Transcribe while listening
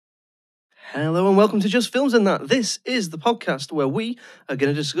Hello and welcome to Just Films and That. This is the podcast where we are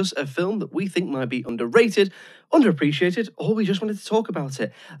going to discuss a film that we think might be underrated, underappreciated, or we just wanted to talk about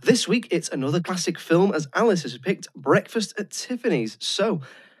it. This week, it's another classic film as Alice has picked Breakfast at Tiffany's. So,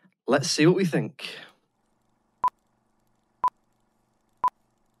 let's see what we think.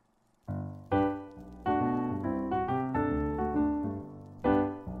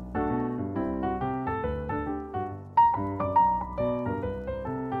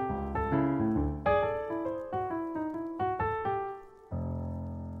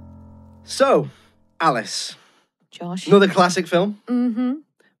 So, Alice. Josh. Another classic film. Mm-hmm.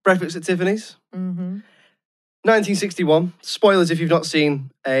 Breakfast at Tiffany's. Mm-hmm. 1961. Spoilers if you've not seen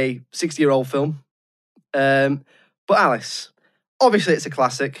a 60-year-old film. But Alice, obviously it's a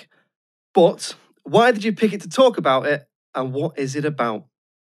classic. But why did you pick it to talk about it? And what is it about?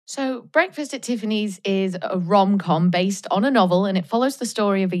 So, Breakfast at Tiffany's is a rom-com based on a novel, and it follows the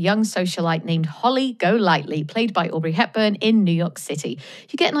story of a young socialite named Holly Golightly, played by Audrey Hepburn in New York City.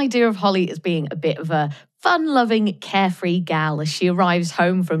 You get an idea of Holly as being a bit of a fun-loving, carefree gal. As she arrives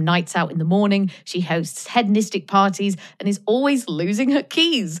home from nights out in the morning, she hosts hedonistic parties and is always losing her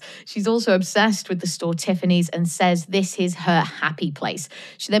keys. She's also obsessed with the store Tiffany's and says this is her happy place.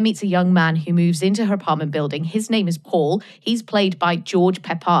 She then meets a young man who moves into her apartment building. His name is Paul. He's played by George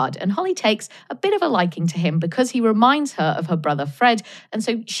Peppard, and Holly takes a bit of a liking to him because he reminds her of her brother Fred, and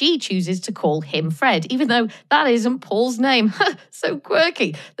so she chooses to call him Fred, even though that isn't Paul's name. So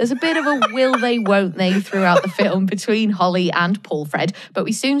quirky. There's a bit of a will they, won't they throughout the film between Holly and Paul Fred, but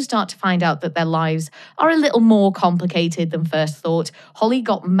we soon start to find out that their lives are a little more complicated than first thought. Holly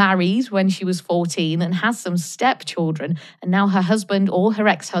got married when she was 14 and has some stepchildren, and now her husband or her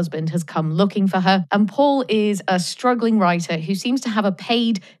ex-husband has come looking for her. And Paul is a struggling writer who seems to have a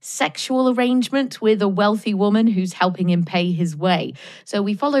paid sexual arrangement with a wealthy woman who's helping him pay his way. So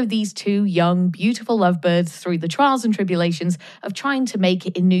we follow these two young, beautiful lovebirds through the trials and tribulations of trying to make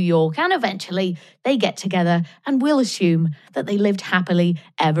it in New York, and eventually they get together, and we'll assume that they lived happily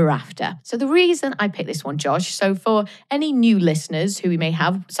ever after. So the reason I picked this one, Josh, so for any new listeners who we may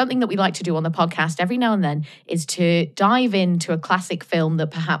have, something that we like to do on the podcast every now and then is to dive into a classic film that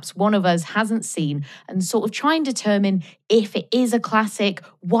perhaps one of us hasn't seen and sort of try and determine if it is a classic,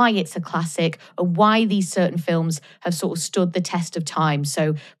 why it's a classic, and why these certain films have sort of stood the test of time.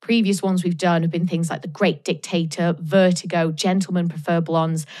 So previous ones we've done have been things like The Great Dictator, Vertigo, Gentlemen Prefer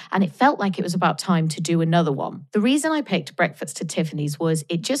Blondes, and it felt like it was about time to do another one. The reason I picked Breakfast at Tiffany's was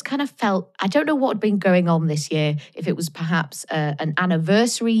it just kind of felt, I don't know what had been going on this year, if it was perhaps an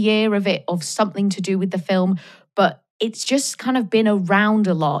anniversary year of something to do with the film, but it's just kind of been around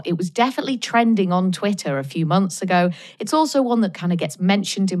a lot. It was definitely trending on Twitter a few months ago. It's also one that kind of gets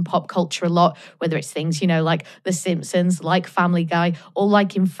mentioned in pop culture a lot, whether it's things, like The Simpsons, like Family Guy, or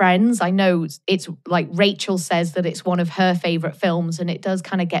like in Friends. I know it's like Rachel says that it's one of her favorite films, and it does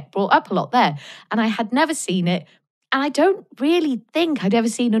kind of get brought up a lot there. And I had never seen it. And I don't really think I'd ever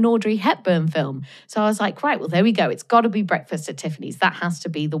seen an Audrey Hepburn film. So I was like, right, well, there we go. It's got to be Breakfast at Tiffany's. That has to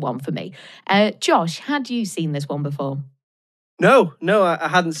be the one for me. Josh, had you seen this one before? No, I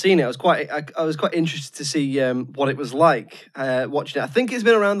hadn't seen it. I was quite interested to see what it was like watching it. I think it's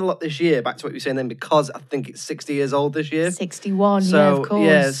been around a lot this year. Back to what you were saying then, because I think it's 60 years old this year. 61, so, yeah, of course.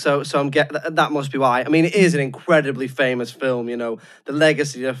 Yeah, so I'm that must be why. I mean, it is an incredibly famous film. The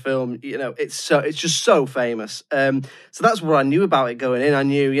legacy of the film. It's just so famous. So that's what I knew about it going in. I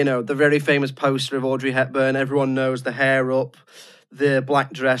knew, the very famous poster of Audrey Hepburn. Everyone knows the hair up, the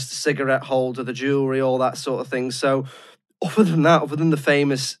black dress, the cigarette holder, the jewelry, all that sort of thing. So, other than the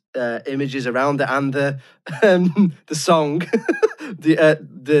famous images around it and the song,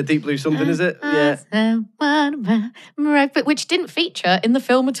 the Deep Blue something, is it? Yeah. Which didn't feature in the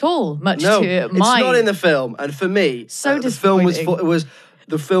film at all. It's not in the film, and for me,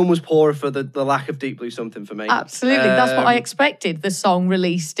 the film was poorer for the lack of Deep Blue something for me. Absolutely, that's what I expected. The song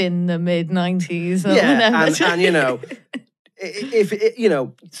released in the mid-90s. And if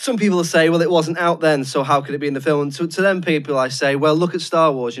some people say, well, it wasn't out then, so how could it be in the film? And to them people, I say, well, look at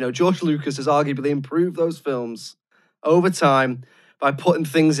Star Wars. George Lucas has arguably improved those films over time by putting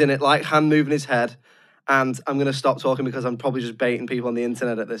things in it like Han moving his head. And I'm going to stop talking because I'm probably just baiting people on the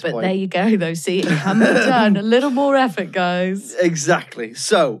internet at this point. But there you go, though. See, it can be done. A little more effort, guys. Exactly.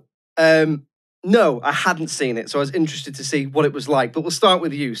 So, no, I hadn't seen it, so I was interested to see what it was like. But we'll start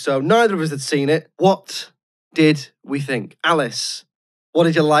with you. So neither of us had seen it. What did we think? Alice, what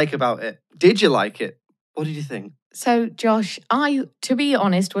did you like about it? Did you like it? What did you think? So, Josh, I, to be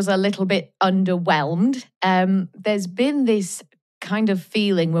honest, was a little bit underwhelmed. There's been this kind of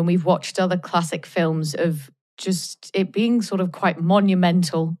feeling when we've watched other classic films of just it being sort of quite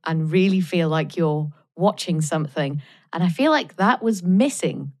monumental and really feel like you're watching something. And I feel like that was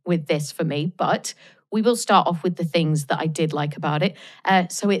missing with this for me, but we will start off with the things that I did like about it.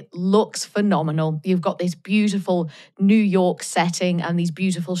 So it looks phenomenal. You've got this beautiful New York setting and these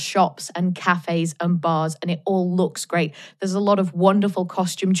beautiful shops and cafes and bars, and it all looks great. There's a lot of wonderful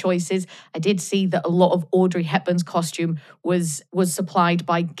costume choices. I did see that a lot of Audrey Hepburn's costume was supplied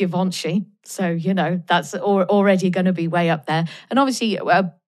by Givenchy. So, you know, that's already going to be way up there. And obviously,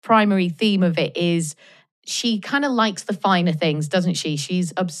 a primary theme of it is she kind of likes the finer things, doesn't she?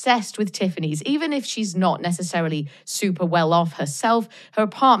 She's obsessed with Tiffany's, even if she's not necessarily super well off herself. Her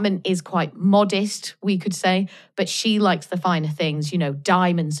apartment is quite modest, we could say, but she likes the finer things, you know,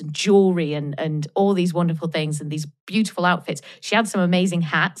 diamonds and jewelry and all these wonderful things and these beautiful outfits. She had some amazing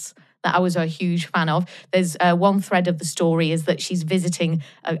hats that I was a huge fan of. There's one thread of the story is that she's visiting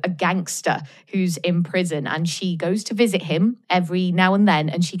a gangster who's in prison, and she goes to visit him every now and then,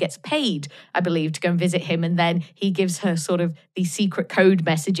 and she gets paid, I believe, to go and visit him. And then he gives her sort of these secret code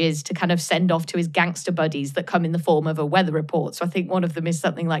messages to kind of send off to his gangster buddies that come in the form of a weather report. So I think one of them is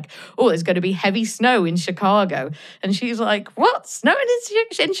something like, oh, there's going to be heavy snow in Chicago. And she's like, what? Snowing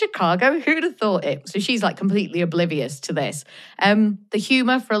in Chicago? Who'd have thought it? So she's like completely oblivious to this. The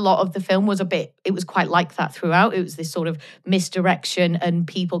humor for a lot of the film was it was quite like that throughout. It was this sort of misdirection and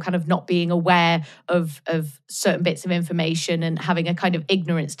people kind of not being aware of certain bits of information and having a kind of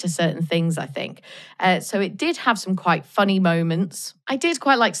ignorance to certain things, I think. So it did have some quite funny moments. I did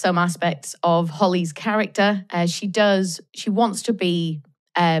quite like some aspects of Holly's character. She wants to be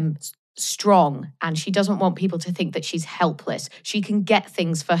strong, and she doesn't want people to think that she's helpless. She can get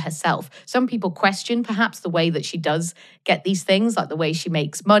things for herself. Some people question perhaps the way that she does get these things, like the way she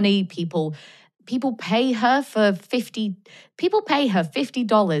makes money. People pay her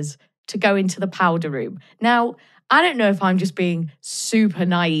 $50 to go into the powder room. Now, I don't know if I'm just being super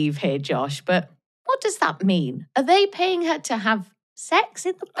naive here, Josh, but what does that mean? Are they paying her to have sex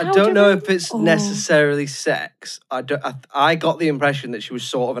in the powder room? I don't know if it's necessarily sex. I got the impression that she was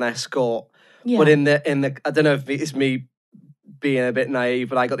sort of an escort. Yeah. But in the I don't know if it's me being a bit naive,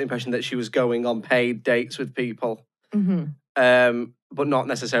 but I got the impression that she was going on paid dates with people. Mm-hmm. But not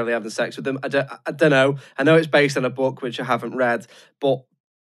necessarily having sex with them. I don't know. I know it's based on a book which I haven't read, but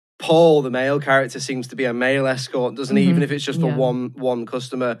Paul, the male character, seems to be a male escort, doesn't he? Even if it's just for one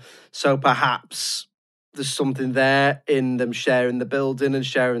customer. So perhaps there's something there in them sharing the building and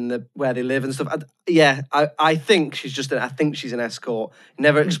sharing where they live and stuff. I think she's an escort.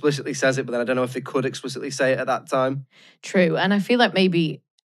 Never explicitly says it, but then I don't know if they could explicitly say it at that time. True, and I feel like maybe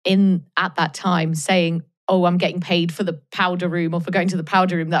at that time saying, oh, I'm getting paid for the powder room or for going to the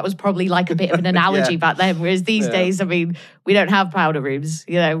powder room, that was probably like a bit of an analogy back then. Whereas these days, I mean, we don't have powder rooms.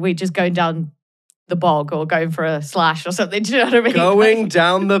 You know, we're just going down the bog or going for a slash or something. Do you know what I mean? Going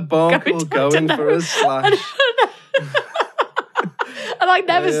down the bog or going for a slash. And I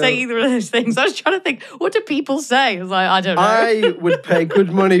never say either of those things. I was trying to think, what do people say? I was like, I don't know. I would pay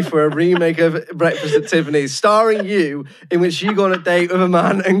good money for a remake of Breakfast at Tiffany's starring you, in which you go on a date with a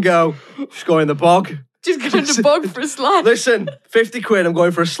man and go, just go in the bog. Just go in the bog for a slash. Listen, 50 quid, I'm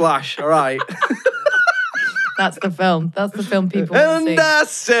going for a slash, all right? That's the film. That's the film people want to see. And I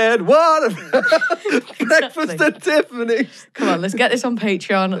said, what about Breakfast at Tiffany's? Come on, let's get this on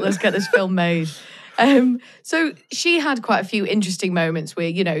Patreon. Let's get this film made. So she had quite a few interesting moments where,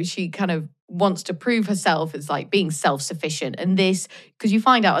 you know, she kind of wants to prove herself as like being self-sufficient. And this, because you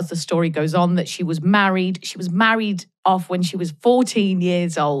find out as the story goes on that she was married. She was married off when she was 14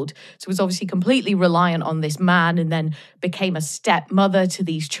 years old. So was obviously completely reliant on this man and then became a stepmother to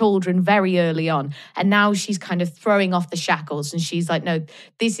these children very early on. And now she's kind of throwing off the shackles and she's like, no,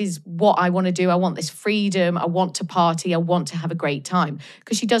 this is what I want to do. I want this freedom. I want to party. I want to have a great time.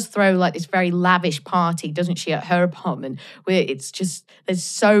 Because she does throw like this very lavish party, doesn't she, at her apartment where it's just, there's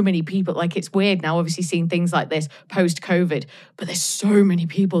so many people. Like it's weird now, obviously seeing things like this post-COVID, but there's so many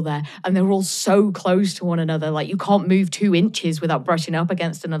people there and they're all so close to one another. Like you can't move 2 inches without brushing up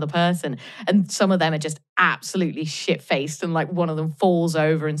against another person. And some of them are just absolutely shit-faced and like one of them falls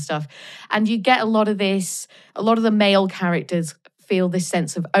over and stuff. And you get a lot of this, a lot of the male characters feel this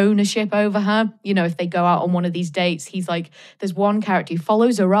sense of ownership over her. You know, if they go out on one of these dates, he's like, there's one character who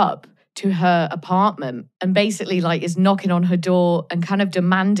follows her up to her apartment and basically like is knocking on her door and kind of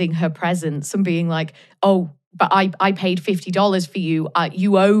demanding her presence and being like, oh, but I paid $50 for you.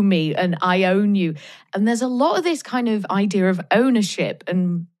 You owe me and I own you. And there's a lot of this kind of idea of ownership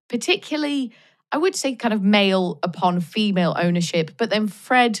and particularly, I would say kind of male upon female ownership. But then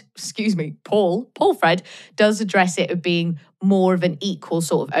Paul Fred does address it of being more of an equal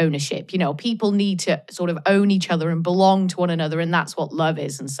sort of ownership. You know, people need to sort of own each other and belong to one another, and that's what love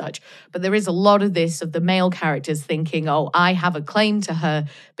is and such. But there is a lot of this of the male characters thinking, oh, I have a claim to her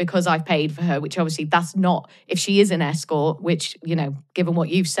because I've paid for her, which obviously that's not, if she is an escort, which, you know, given what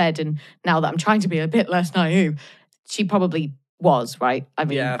you've said, and now that I'm trying to be a bit less naive, she probably was, right? I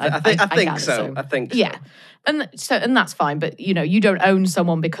mean, Yeah, I think gather so. I think so. Yeah. And that's fine, but you know, you don't own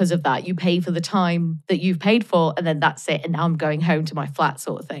someone because of that. You pay for the time that you've paid for, and then that's it. And now I'm going home to my flat,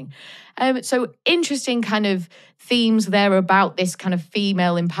 sort of thing. So interesting kind of themes there about this kind of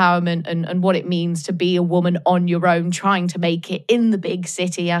female empowerment and what it means to be a woman on your own, trying to make it in the big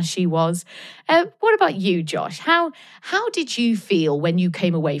city as she was. What about you, Josh? How did you feel when you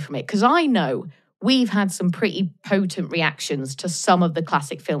came away from it? Because I know we've had some pretty potent reactions to some of the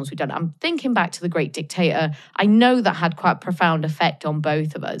classic films we've done. I'm thinking back to The Great Dictator. I know that had quite a profound effect on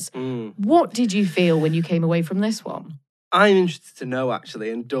both of us. What did you feel when you came away from this one? I'm interested to know, actually,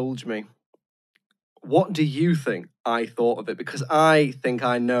 indulge me. What do you think I thought of it? Because I think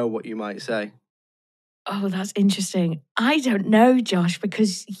I know what you might say. Oh, that's interesting. I don't know, Josh,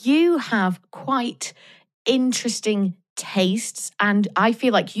 because you have quite interesting tastes, and I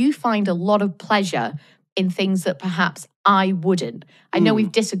feel like you find a lot of pleasure in things that perhaps I wouldn't. I know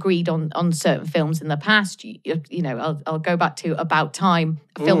we've disagreed on certain films in the past. You know, I'll go back to About Time,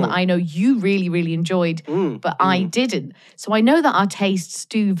 a film that I know you really, really enjoyed, but I didn't. So I know that our tastes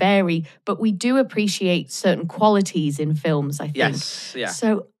do vary, but we do appreciate certain qualities in films, I think. Yes, yeah.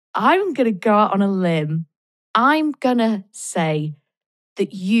 So I'm going to go out on a limb. I'm going to say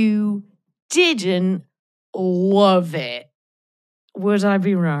that you didn't love it. Would I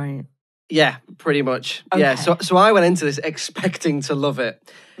be right? Yeah, pretty much. Okay. Yeah, so I went into this expecting to love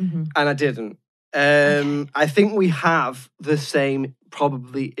it, and I didn't. I think we have the same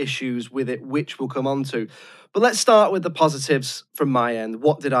probably issues with it, which we'll come on to. But let's start with the positives from my end.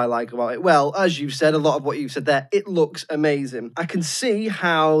 What did I like about it? Well, as you've said, a lot of what you've said there, it looks amazing. I can see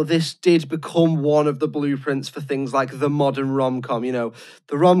how this did become one of the blueprints for things like the modern rom-com. You know,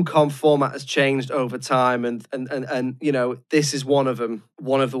 the rom-com format has changed over time, and you know, this is one of them,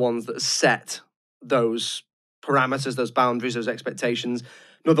 one of the ones that has set those parameters, those boundaries, those expectations.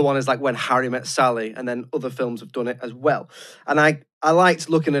 Another one is like When Harry Met Sally, and then other films have done it as well. And I liked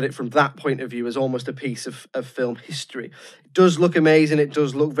looking at it from that point of view as almost a piece of film history. It does look amazing. It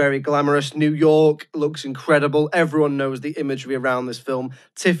does look very glamorous. New York looks incredible. Everyone knows the imagery around this film.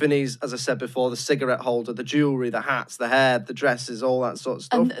 Tiffany's, as I said before, the cigarette holder, the jewellery, the hats, the hair, the dresses, all that sort of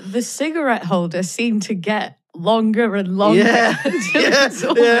stuff. And the cigarette holder seemed to get longer and longer. Yeah,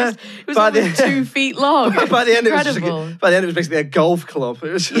 It was almost 2 feet long. By the end, it was basically a golf club.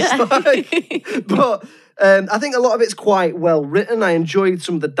 It was just like, but I think a lot of it's quite well written. I enjoyed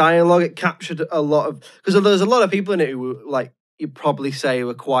some of the dialogue. It captured a lot of, because there's a lot of people in it who, like, you probably say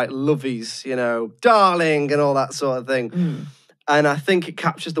were quite lovies, you know, darling and all that sort of thing. And I think it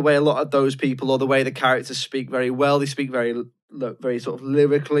captures the way a lot of those people, or the way the characters speak very well. They speak very sort of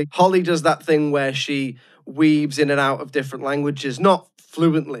lyrically. Holly does that thing where she weaves in and out of different languages, not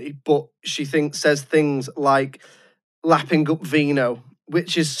fluently, but she says things like lapping up vino,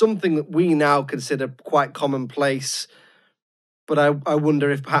 which is something that we now consider quite commonplace. But I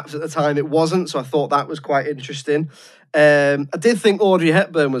wonder if perhaps at the time it wasn't. So I thought that was quite interesting. I did think Audrey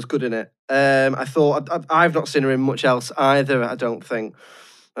Hepburn was good in it. I thought, I've not seen her in much else either, I don't think.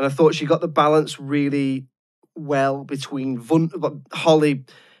 And I thought she got the balance really well between Holly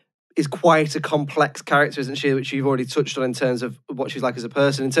is quite a complex character, isn't she? Which you've already touched on in terms of what she's like as a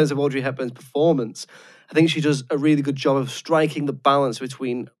person. In terms of Audrey Hepburn's performance, I think she does a really good job of striking the balance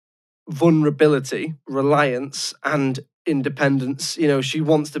between vulnerability, reliance, and independence. You know, she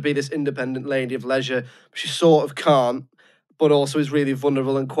wants to be this independent lady of leisure, but she sort of can't, but also is really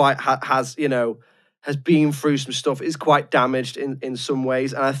vulnerable and quite has been through some stuff, is quite damaged in some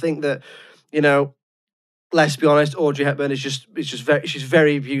ways. And I think that, you know, let's be honest, Audrey Hepburn she's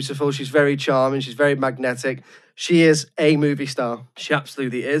very beautiful. She's very charming. She's very magnetic. She is a movie star. She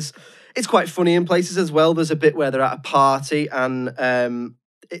absolutely is. It's quite funny in places as well. There's a bit where they're at a party and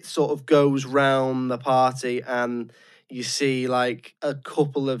it sort of goes round the party and you see like a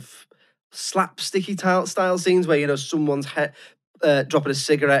couple of slapsticky style scenes where, you know, someone's dropping a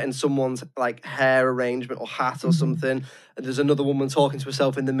cigarette in someone's like hair arrangement or hat or something. And there's another woman talking to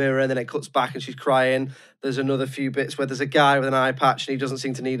herself in the mirror, and then it cuts back and she's crying. There's another few bits where there's a guy with an eye patch and he doesn't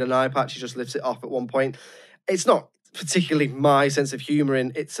seem to need an eye patch. He just lifts it off at one point. It's not particularly my sense of humour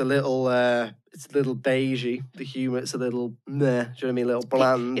in. It's a little it's a little beigey. The humour, it's a little meh. Do you know what I mean? A little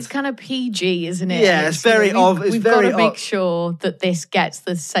bland. It's kind of PG, isn't it? Yeah, it's very we've got to make sure that this gets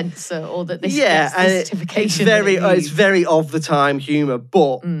the censor or that this gets the certification. It's very of the time humour,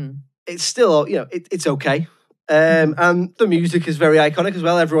 but it's still, it's okay. And the music is very iconic as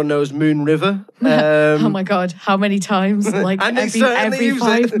well. Everyone knows Moon River. Oh my God, how many times? Like every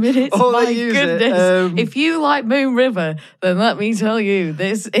 5 minutes. My goodness. If you like Moon River, then let me tell you,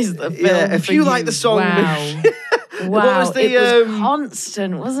 this is the film. Yeah, if you like the song. Wow. Wow, it was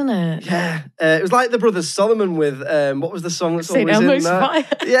constant, wasn't it? Yeah. It was like the Brothers Solomon with, what was the song that's always in that?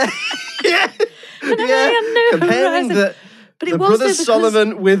 Fire. Yeah. Comparing but it the was Brothers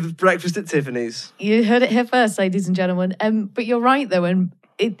Solomon with Breakfast at Tiffany's. You heard it here first, ladies and gentlemen. But you're right, though, and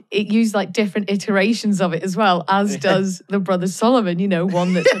it used like different iterations of it as well, as does the Brothers Solomon,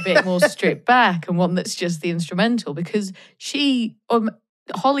 one that's a bit more stripped back and one that's just the instrumental, because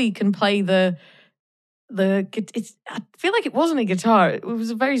Holly can play I feel like it wasn't a guitar. It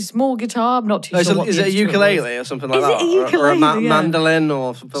was a very small guitar. I'm not too sure. Is it a ukulele or something like that? Is it a ukulele? Or a mandolin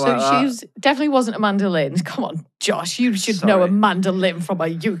or something like that? So she definitely wasn't a mandolin. Come on, Josh, you should know a mandolin from a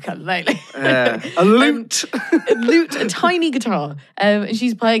ukulele. A lute. A lute, a tiny guitar. And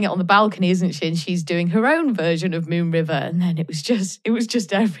she's playing it on the balcony, isn't she? And she's doing her own version of Moon River. And then it was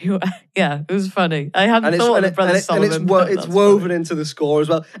just everywhere. Yeah, it was funny. I hadn't thought of Brother Solomon. And it's woven into the score as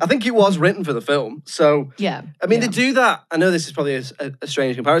well. I think it was written for the film. So, yeah. I mean, they do that. I know this is probably a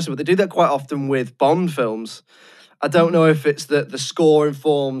strange comparison, but they do that quite often with Bond films. I don't know if it's that the score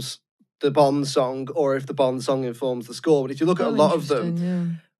informs the Bond song or if the Bond song informs the score. But if you look at a lot of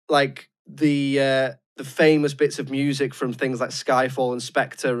them, like the famous bits of music from things like Skyfall and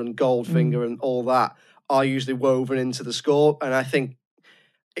Spectre and Goldfinger and all that are usually woven into the score. And I think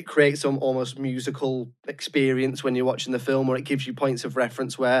it creates some almost musical experience when you're watching the film, or it gives you points of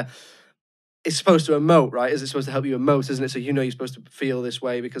reference where it's supposed to emote, right? Is it supposed to help you emote, isn't it? So you're supposed to feel this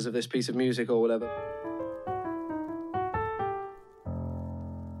way because of this piece of music or whatever.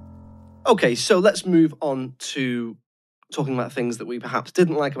 Okay, so let's move on to talking about things that we perhaps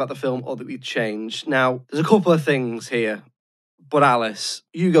didn't like about the film or that we changed. Now, there's a couple of things here, but Alice,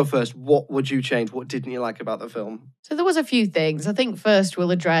 you go first. What would you change? What didn't you like about the film? So there was a few things. I think first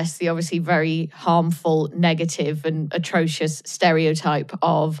we'll address the obviously very harmful, negative and atrocious stereotype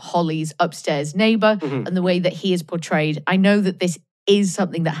of Holly's upstairs neighbour and the way that he is portrayed. I know that this is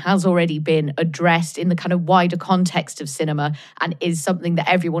something that has already been addressed in the kind of wider context of cinema and is something that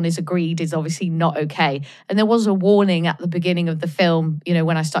everyone is agreed is obviously not okay. And there was a warning at the beginning of the film,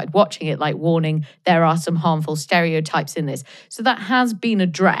 when I started watching it, like warning, there are some harmful stereotypes in this. So that has been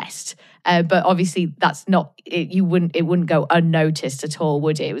addressed. But obviously that's not, it wouldn't go unnoticed at all,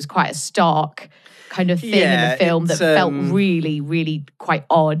 would it? It was quite a stark kind of thing in the film that felt really, really quite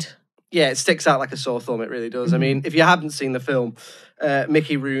odd. Yeah, it sticks out like a sore thumb, it really does. I mean, if you haven't seen the film,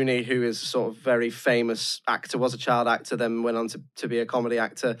 Mickey Rooney, who is a sort of very famous actor, was a child actor, then went on to be a comedy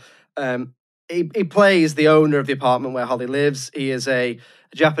actor. He plays the owner of the apartment where Holly lives. He is a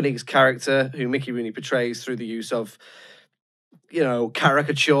Japanese character who Mickey Rooney portrays through the use of,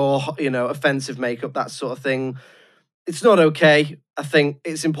 caricature, offensive makeup, that sort of thing. It's not okay. I think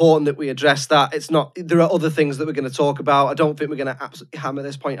it's important that we address that. There are other things that we're going to talk about. I don't think we're going to absolutely hammer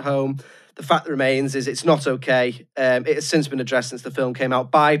this point home. The fact that remains is it's not okay. It has since been addressed since the film came out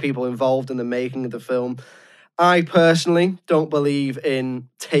by people involved in the making of the film. I personally don't believe in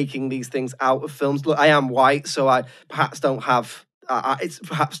taking these things out of films. Look, I am white, so I perhaps don't have... it's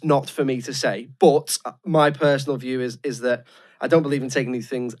perhaps not for me to say. But my personal view is that I don't believe in taking these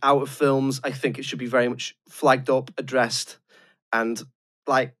things out of films. I think it should be very much flagged up, addressed. And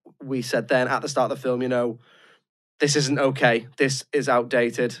like we said then at the start of the film, this isn't okay. This is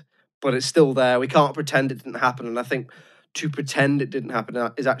outdated, but it's still there. We can't pretend it didn't happen. And I think to pretend it didn't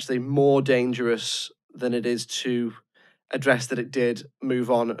happen is actually more dangerous than it is to address that it did, move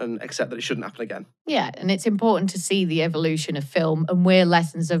on and accept that it shouldn't happen again. Yeah, and it's important to see the evolution of film and where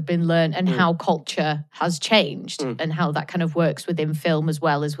lessons have been learned and how culture has changed and how that kind of works within film as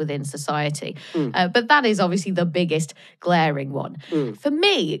well as within society. But that is obviously the biggest glaring one. For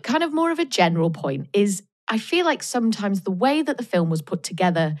me, kind of more of a general point is I feel like sometimes the way that the film was put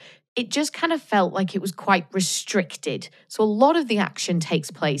together, it just kind of felt like it was quite restricted. So a lot of the action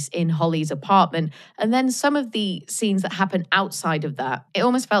takes place in Holly's apartment. And then some of the scenes that happen outside of that, it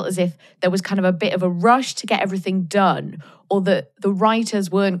almost felt as if there was kind of a bit of a rush to get everything done. or that the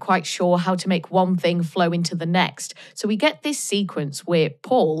writers weren't quite sure how to make one thing flow into the next. So we get this sequence where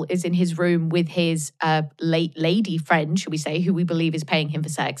Paul is in his room with his late lady friend, should we say, who we believe is paying him for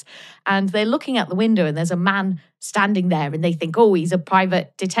sex. And they're looking out the window and there's a man standing there and they think, oh, he's a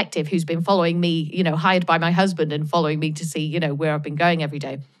private detective who's been following me, hired by my husband and following me to see, where I've been going every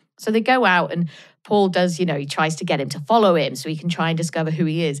day. So they go out and Paul does, he tries to get him to follow him so he can try and discover who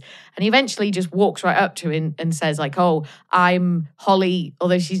he is. And he eventually just walks right up to him and says like, oh, I'm Holly,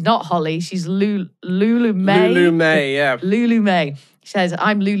 although she's not Holly, she's Lulu May. Lulu May, yeah. Lulu May. She says,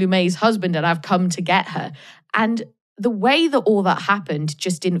 I'm Lulu May's husband and I've come to get her. And the way that all that happened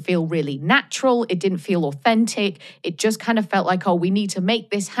just didn't feel really natural. It didn't feel authentic. It just kind of felt like, oh, we need to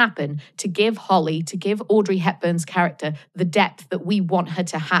make this happen to give Holly, to give Audrey Hepburn's character the depth that we want her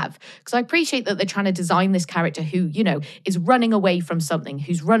to have. Because I appreciate that they're trying to design this character who, is running away from something,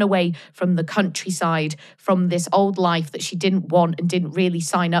 who's run away from the countryside, from this old life that she didn't want and didn't really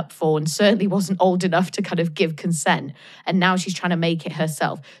sign up for and certainly wasn't old enough to kind of give consent. And now she's trying to make it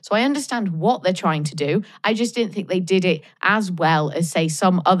herself. So I understand what they're trying to do. I just didn't think they did it as well as, say,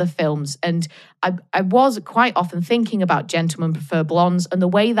 some other films. And I was quite often thinking about Gentlemen Prefer Blondes and the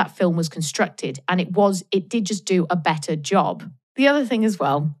way that film was constructed. And it did just do a better job. The other thing as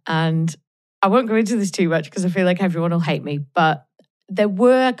well, and I won't go into this too much because I feel like everyone will hate me, but there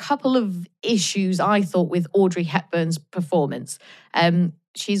were a couple of issues I thought with Audrey Hepburn's performance.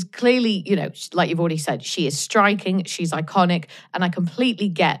 She's clearly, like you've already said, she is striking, she's iconic, and I completely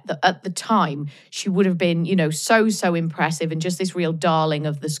get that at the time she would have been, so impressive and just this real darling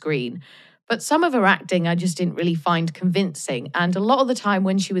of the screen. But some of her acting I just didn't really find convincing. And a lot of the time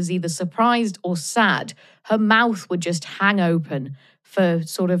when she was either surprised or sad, her mouth would just hang open for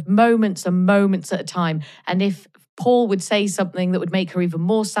sort of moments and moments at a time. And if Paul would say something that would make her even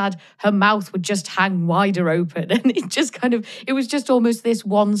more sad, her mouth would just hang wider open. And it was just almost this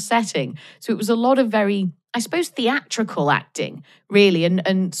one setting. So it was a lot of very, I suppose, theatrical acting, really,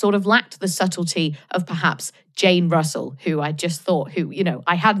 and sort of lacked the subtlety of perhaps Jane Russell, who I just thought,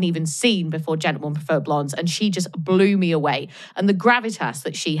 I hadn't even seen before Gentlemen Prefer Blondes, and she just blew me away. And the gravitas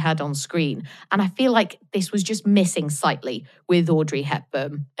that she had on screen. And I feel like this was just missing slightly with Audrey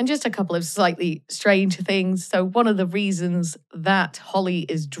Hepburn. And just a couple of slightly strange things. So one of the reasons that Holly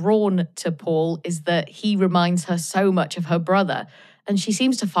is drawn to Paul is that he reminds her so much of her brother. And she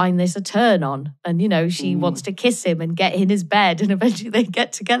seems to find this a turn on. And, she wants to kiss him and get in his bed. And eventually they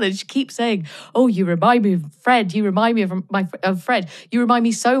get together. And she keeps saying, oh, you remind me of Fred. You remind me of Fred. You remind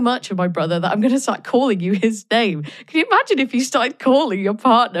me so much of my brother that I'm going to start calling you his name. Can you imagine if you started calling your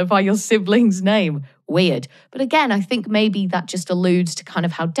partner by your sibling's name? Weird. But again, I think maybe that just alludes to kind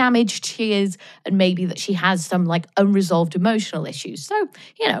of how damaged she is and maybe that she has some unresolved emotional issues. So,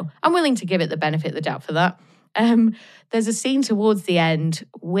 I'm willing to give it the benefit of the doubt for that. There's a scene towards the end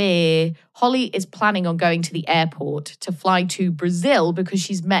where Holly is planning on going to the airport to fly to Brazil because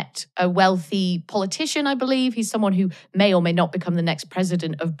she's met a wealthy politician, I believe. He's someone who may or may not become the next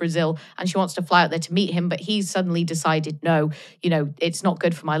president of Brazil, and she wants to fly out there to meet him, but he's suddenly decided, no, it's not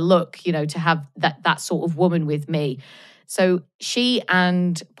good for my look, to have that sort of woman with me. So she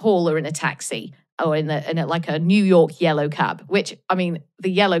and Paul are in a taxi. Or in a New York yellow cab, which, the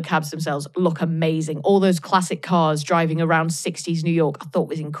yellow cabs themselves look amazing. All those classic cars driving around 60s New York, I thought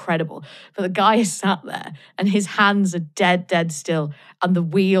was incredible. But the guy is sat there and his hands are dead still. And the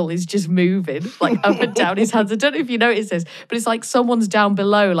wheel is just moving up and down his hands. I don't know if you notice this, but it's like someone's down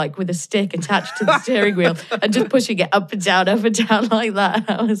below, with a stick attached to the steering wheel and just pushing it up and down like that. And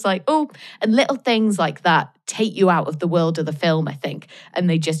I was like, oh, and little things like that take you out of the world of the film, I think. And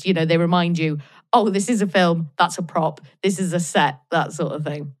they just, they remind you, oh, this is a film, that's a prop, this is a set, that sort of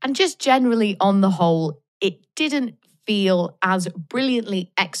thing. And just generally on the whole, it didn't feel as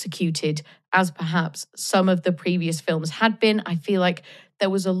brilliantly executed as perhaps some of the previous films had been. I feel like there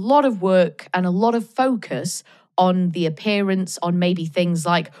was a lot of work and a lot of focus on the appearance, on maybe things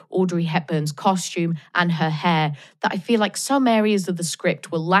like Audrey Hepburn's costume and her hair, that I feel like some areas of the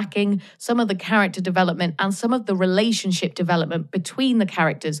script were lacking, some of the character development and some of the relationship development between the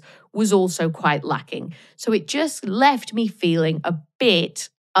characters was also quite lacking. So it just left me feeling a bit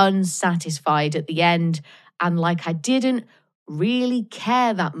unsatisfied at the end, and like I didn't really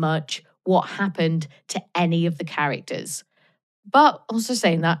care that much what happened to any of the characters. But also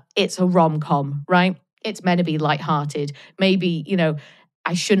saying that, it's a rom-com, right? It's meant to be lighthearted. Maybe,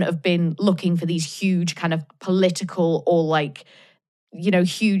 I shouldn't have been looking for these huge kind of political or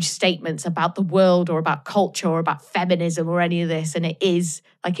huge statements about the world or about culture or about feminism or any of this. And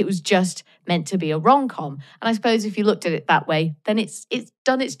it was just meant to be a rom-com. And I suppose if you looked at it that way, then it's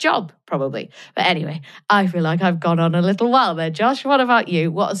done its job, probably. But anyway, I feel like I've gone on a little while there. Josh, what about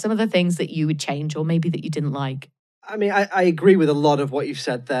you? What are some of the things that you would change or maybe that you didn't like? I mean, I agree with a lot of what you've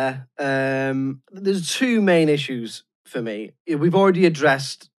said there. There's two main issues for me. We've already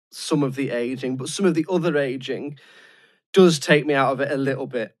addressed some of the aging, but some of the other aging does take me out of it a little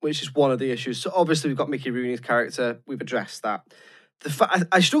bit, which is one of the issues. So obviously we've got Mickey Rooney's character. We've addressed that.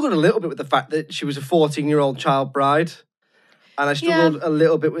 I struggled a little bit with the fact that she was a 14-year-old child bride. And I struggled a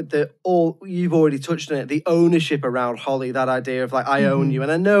little bit with you've already touched on it, the ownership around Holly, that idea of like, I own you.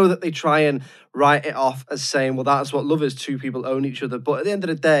 And I know that they try and write it off as saying, well, that's what love is, two people own each other. But at the end of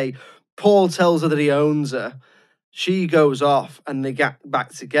the day, Paul tells her that he owns her. She goes off and they get back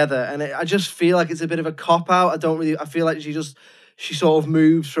together. And I just feel like it's a bit of a cop-out. I feel like she sort of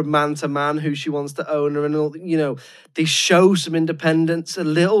moves from man to man who she wants to own her. And, they show some independence a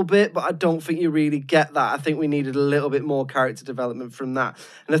little bit, but I don't think you really get that. I think we needed a little bit more character development from that.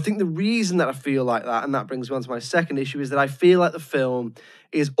 And I think the reason that I feel like that, and that brings me on to my second issue, is that I feel like the film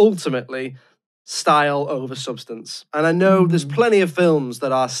is ultimately style over substance. And I know there's plenty of films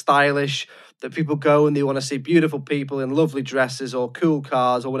that are stylish, that people go and they want to see beautiful people in lovely dresses or cool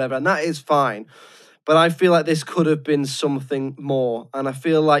cars or whatever, and that is fine. But I feel like this could have been something more. And I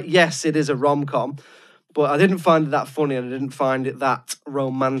feel like, yes, it is a rom-com, but I didn't find it that funny and I didn't find it that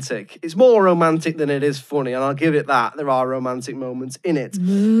romantic. It's more romantic than it is funny, and I'll give it that. There are romantic moments in it.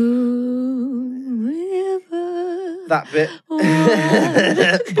 Moon River. That bit.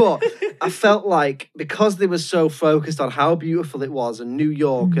 But I felt like because they were so focused on how beautiful it was in New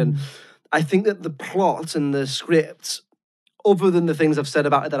York, and I think that the plot and the script, other than the things I've said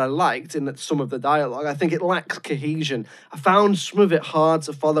about it that I liked in that some of the dialogue, I think it lacks cohesion. I found some of it hard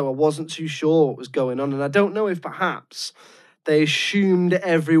to follow. I wasn't too sure what was going on. And I don't know if perhaps they assumed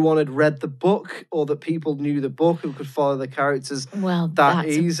everyone had read the book or that people knew the book and could follow the characters that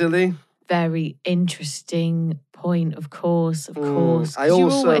easily. Very interesting point, of course.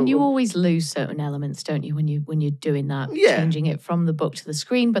 You always lose certain elements, don't you, when you're doing that, changing it from the book to the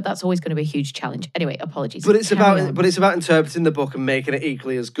screen. But that's always going to be a huge challenge. Anyway, apologies. But it's about interpreting the book and making it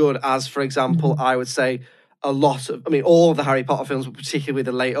equally as good as, for example, I would say all of the Harry Potter films, but particularly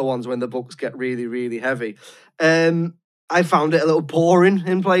the later ones when the books get really, really heavy. I found it a little boring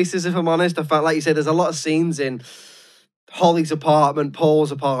in places, if I'm honest. I felt like you said there's a lot of scenes in Holly's apartment,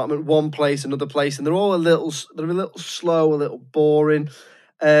 Paul's apartment, one place, another place, and they're a little slow, a little boring.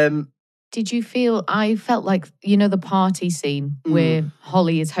 Did you feel? I felt like the party scene where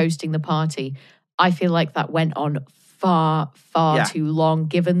Holly is hosting the party. I feel like that went on far too long,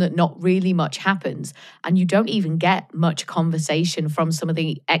 given that not really much happens, and you don't even get much conversation from some of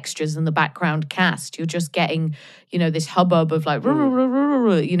the extras and the background cast. You're just getting, this hubbub of like,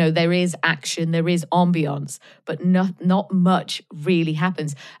 there is action, there is ambience, but not much really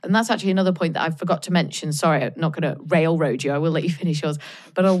happens. And that's actually another point that I forgot to mention. Sorry, I'm not going to railroad you. I will let you finish yours.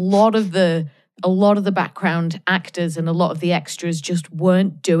 But a lot of the background actors and a lot of the extras just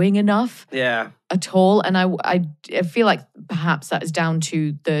weren't doing enough at all. And I feel like perhaps that is down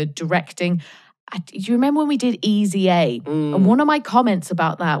to the directing. Do you remember when we did Easy A? And one of my comments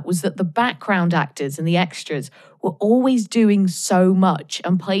about that was that the background actors and the extras were always doing so much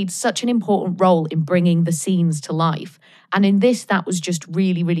and played such an important role in bringing the scenes to life. And in this, that was just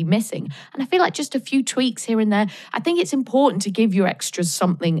really, really missing. And I feel like just a few tweaks here and there. I think it's important to give your extras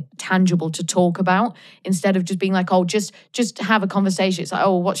something tangible to talk about instead of just being like, oh, just have a conversation. It's like,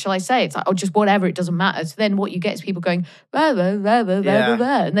 oh, what shall I say? It's like, oh, just whatever. It doesn't matter. So then what you get is people going, blah, blah, blah, blah, blah,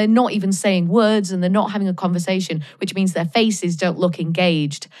 blah, and they're not even saying words and they're not having a conversation, which means their faces don't look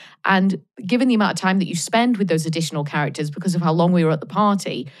engaged. And given the amount of time that you spend with those additional characters because of how long we were at the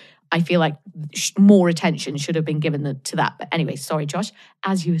party, I feel like more attention should have been given to that. But anyway, sorry, Josh,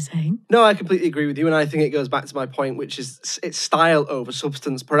 as you were saying. No, I completely agree with you. And I think it goes back to my point, which is it's style over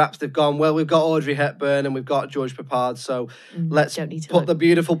substance. Perhaps they've gone, well, we've got Audrey Hepburn and we've got George Papard, so let's put the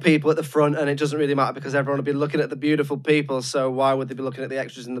beautiful people at the front, and it doesn't really matter because everyone will be looking at the beautiful people, so why would they be looking at the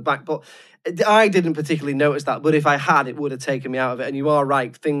extras in the back? But I didn't particularly notice that, but if I had, it would have taken me out of it. And you are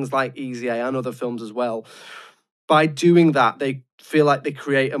right, things like Easy A and other films as well, by doing that, they feel like they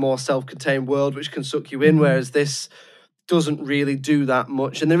create a more self-contained world which can suck you in, whereas this doesn't really do that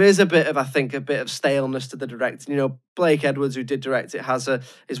much. And there is a bit of staleness to the directing. Blake Edwards, who did direct it,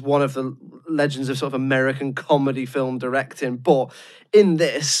 is one of the legends of sort of American comedy film directing. But in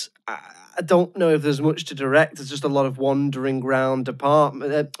this, I don't know if there's much to direct. There's just a lot of wandering around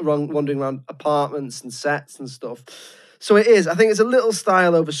apartments and sets and stuff. So it is. I think it's a little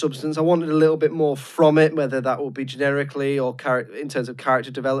style over substance. I wanted a little bit more from it, whether that will be generically or in terms of character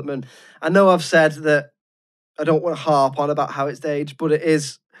development. I know I've said that I don't want to harp on about how it's aged, but it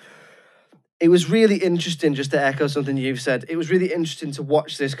is. It was really interesting, just to echo something you've said. It was really interesting to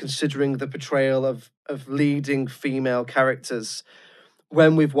watch this, considering the portrayal of leading female characters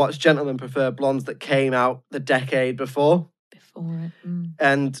when we've watched Gentlemen Prefer Blondes that came out the decade before.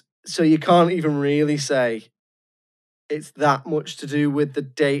 And so you can't even really say it's that much to do with the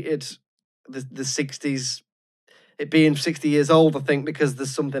 60s, it being 60 years old, I think, because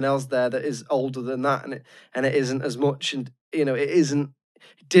there's something else there that is older than that, and it isn't as much, and it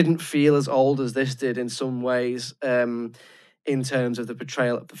didn't feel as old as this did in some ways, in terms of the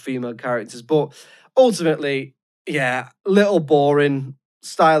portrayal of the female characters. But ultimately, yeah, little boring,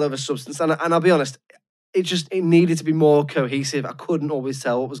 style over substance, and I'll be honest, it needed to be more cohesive. I couldn't always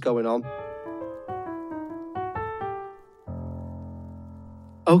tell what was going on.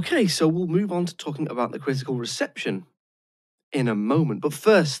 Okay, so we'll move on to talking about the critical reception in a moment. But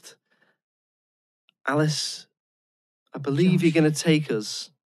first, Alice, I believe you're going to take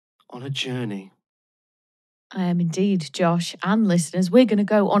us on a journey. I am indeed, Josh, and listeners. We're going to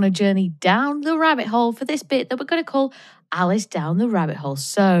go on a journey down the rabbit hole for this bit that we're going to call Alice Down the Rabbit Hole.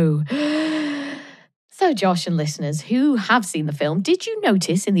 So, Josh and listeners who have seen the film, did you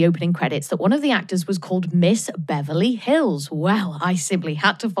notice in the opening credits that one of the actors was called Miss Beverly Hills? Well, I simply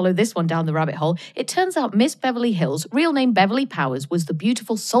had to follow this one down the rabbit hole. It turns out Miss Beverly Hills, real name Beverly Powers, was the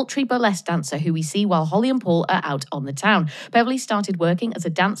beautiful, sultry burlesque dancer who we see while Holly and Paul are out on the town. Beverly started working as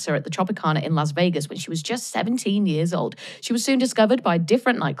a dancer at the Tropicana in Las Vegas when she was just 17 years old. She was soon discovered by a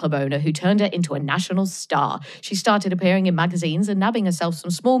different nightclub owner who turned her into a national star. She started appearing in magazines and nabbing herself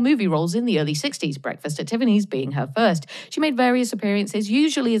some small movie roles in the early 60s, Breakfast at Tiffany's being her first. She made various appearances,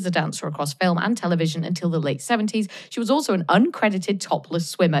 usually as a dancer across film and television until the late 70s. She was also an uncredited topless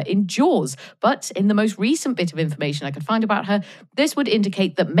swimmer in Jaws. But in the most recent bit of information I could find about her, this would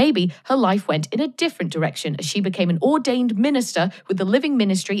indicate that maybe her life went in a different direction as she became an ordained minister with the Living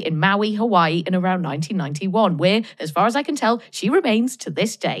Ministry in Maui, Hawaii in around 1991, where, as far as I can tell, she remains to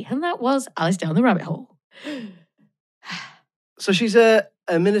this day. And that was Alice Down the Rabbit Hole. So she's a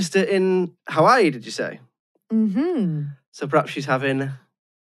minister in Hawaii, did you say? Mm-hmm. So perhaps she's having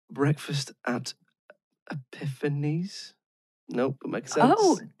breakfast at Epiphany's? Nope, it makes sense.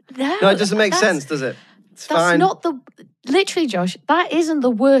 Oh, no. No, it doesn't make sense, does it? It's that's fine. Not the... Literally, Josh, that isn't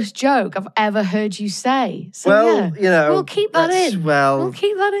the worst joke I've ever heard you say. So, well, yeah, we'll keep that in. We'll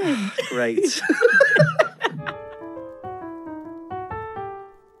keep that in. Great.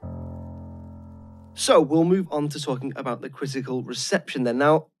 So we'll move on to talking about the critical reception then.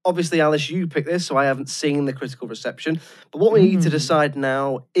 Now, obviously, Alice, you picked this, so I haven't seen the critical reception. But what we need to decide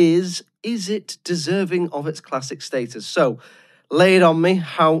now is it deserving of its classic status? So, lay it on me.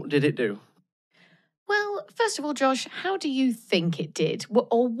 How did it do? Well, first of all, Josh, how do you think it did?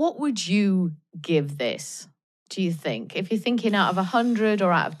 Or what would you give this, do you think? If you're thinking out of 100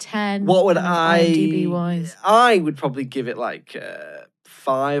 or out of 10? What would IMDb-wise? I would probably give it like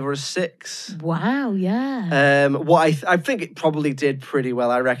 5 or 6. Wow, yeah. I think it probably did pretty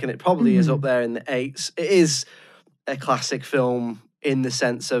well. I reckon it probably is up there in the 8s. It is a classic film in the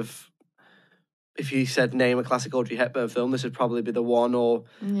sense of, if you said name a classic Audrey Hepburn film, this would probably be the one. Or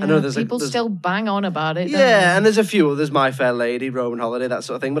yeah, I know there's people still bang on about it. Yeah, and there's a few others, My Fair Lady, Roman Holiday, that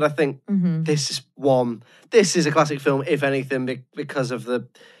sort of thing. But I think this is one. This is a classic film, if anything, because of the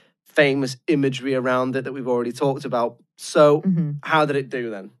famous imagery around it that we've already talked about. So, how did it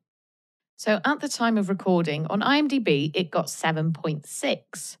do then? So, at the time of recording, on IMDb, it got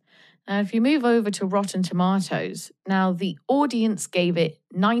 7.6. Now, if you move over to Rotten Tomatoes, now the audience gave it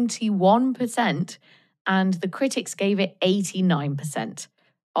 91% and the critics gave it 89%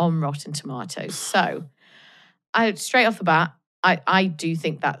 on Rotten Tomatoes. So, straight off the bat, I do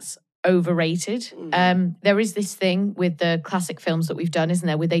think that's overrated. There is this thing with the classic films that we've done, isn't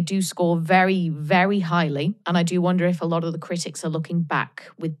there, where they do score very, very highly. And I do wonder if a lot of the critics are looking back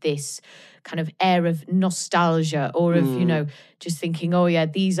with this kind of air of nostalgia or of, just thinking, oh yeah,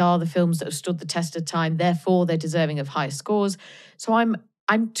 these are the films that have stood the test of time, therefore they're deserving of higher scores. So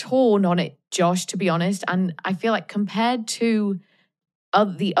I'm torn on it, Josh, to be honest. And I feel like compared to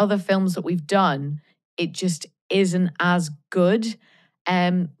the other films that we've done, it just isn't as good.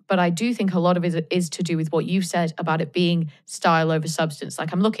 But I do think a lot of it is to do with what you've said about it being style over substance.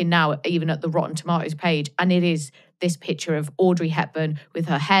 Like I'm looking now even at the Rotten Tomatoes page, and it is this picture of Audrey Hepburn with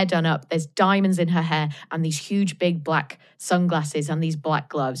her hair done up. There's diamonds in her hair and these huge big black sunglasses and these black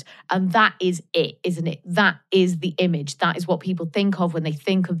gloves. And that is it, isn't it? That is the image. That is what people think of when they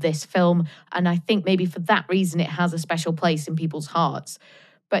think of this film. And I think maybe for that reason, it has a special place in people's hearts.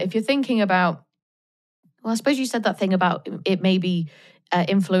 But if you're thinking about, well, I suppose you said that thing about it maybe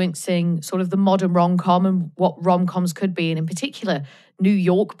influencing sort of the modern rom-com and what rom-coms could be, and in particular, New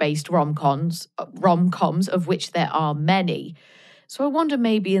York-based rom-coms, of which there are many. So I wonder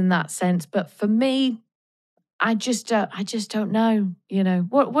maybe in that sense, but for me, I just don't know. You know,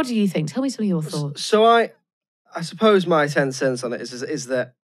 what do you think? Tell me some of your thoughts. So I suppose my 10 cents on it is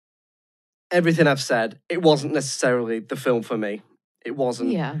that everything I've said, it wasn't necessarily the film for me. It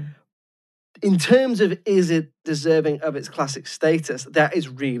wasn't. Yeah. In terms of is it deserving of its classic status, that is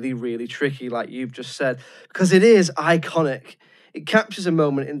really, really tricky, like you've just said, because it is iconic. It captures a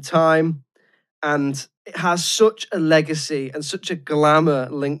moment in time, and it has such a legacy and such a glamour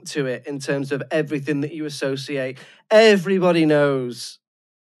linked to it in terms of everything that you associate. Everybody knows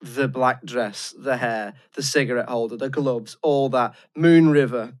the black dress, the hair, the cigarette holder, the gloves, all that. Moon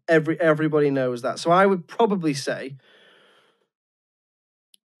River, everybody knows that. So I would probably say,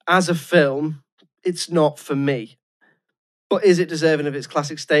 as a film, it's not for me. But is it deserving of its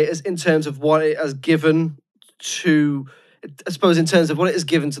classic status in terms of what it has given to, I suppose, in terms of what it has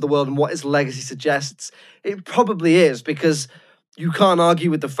given to the world and what its legacy suggests? It probably is, because you can't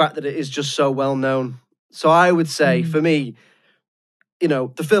argue with the fact that it is just so well known. So I would say, for me, you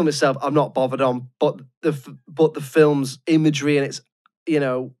know, the film itself, I'm not bothered on, but the film's imagery and its, you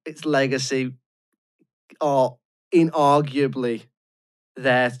know, its legacy are inarguably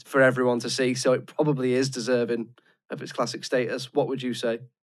there for everyone to see. So it probably is deserving of its classic status. What would you say?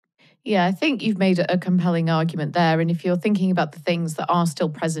 Yeah, I think you've made a compelling argument there. And if you're thinking about the things that are still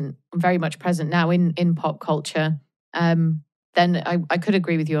present, very much present now in pop culture, then I could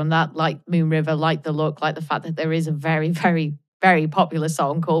agree with you on that, like Moon River, like the look, like the fact that there is a very, very, very popular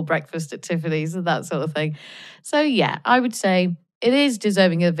song called Breakfast at Tiffany's and that sort of thing. So yeah, I would say it is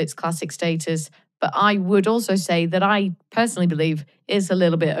deserving of its classic status, but I would also say that I personally believe it's a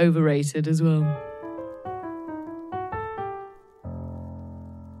little bit overrated as well.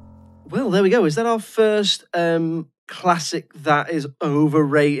 Well, there we go. Is that our first classic that is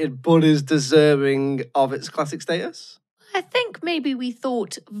overrated but is deserving of its classic status? I think maybe we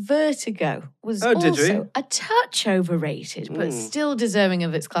thought Vertigo was did also we? a touch overrated, but still deserving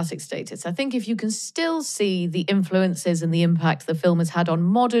of its classic status. I think if you can still see the influences and the impact the film has had on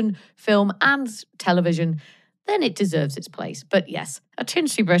modern film and television, then it deserves its place. But yes, a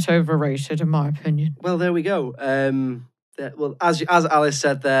tinsy bit overrated, in my opinion. Well, there we go. Well, as Alice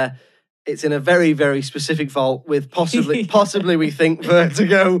said there, it's in a very, very specific vault with possibly we think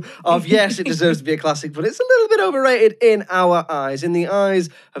Vertigo of, yes, it deserves to be a classic, but it's a little bit overrated in our eyes, in the eyes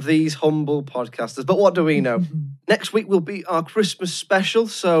of these humble podcasters. But what do we know? Next week will be our Christmas special.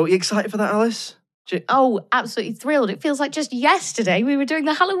 So are you excited for that, Alice? Oh, absolutely thrilled. It feels like just yesterday we were doing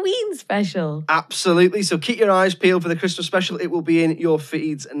the Halloween special. Absolutely. So keep your eyes peeled for the Christmas special. It will be in your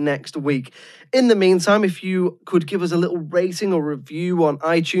feeds next week. In the meantime, if you could give us a little rating or review on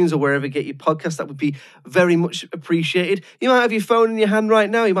iTunes or wherever you get your podcast, that would be very much appreciated. You might have your phone in your hand right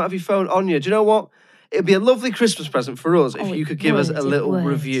now. You might have your phone on you. Do you know what? It'd be a lovely Christmas present for us if you could give us a little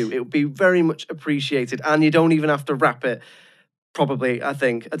review. It would be very much appreciated. And you don't even have to wrap it. Probably, I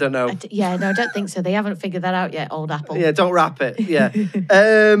think. I don't know. I don't think so. They haven't figured that out yet, old Apple. Yeah, don't wrap it. Yeah.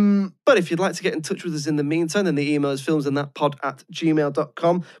 But if you'd like to get in touch with us in the meantime, then the email is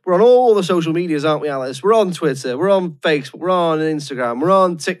filmsandthatpod@gmail.com. We're on all the social medias, aren't we, Alice? We're on Twitter, we're on Facebook, we're on Instagram, we're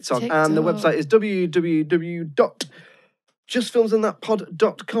on TikTok. And the website is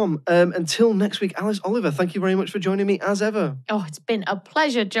www.justfilmsandthatpod.com. Until next week, Alice Oliver, thank you very much for joining me as ever. Oh, it's been a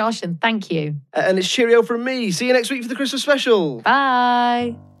pleasure, Josh, and thank you. And it's cheerio from me. See you next week for the Christmas special.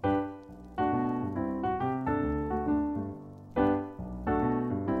 Bye.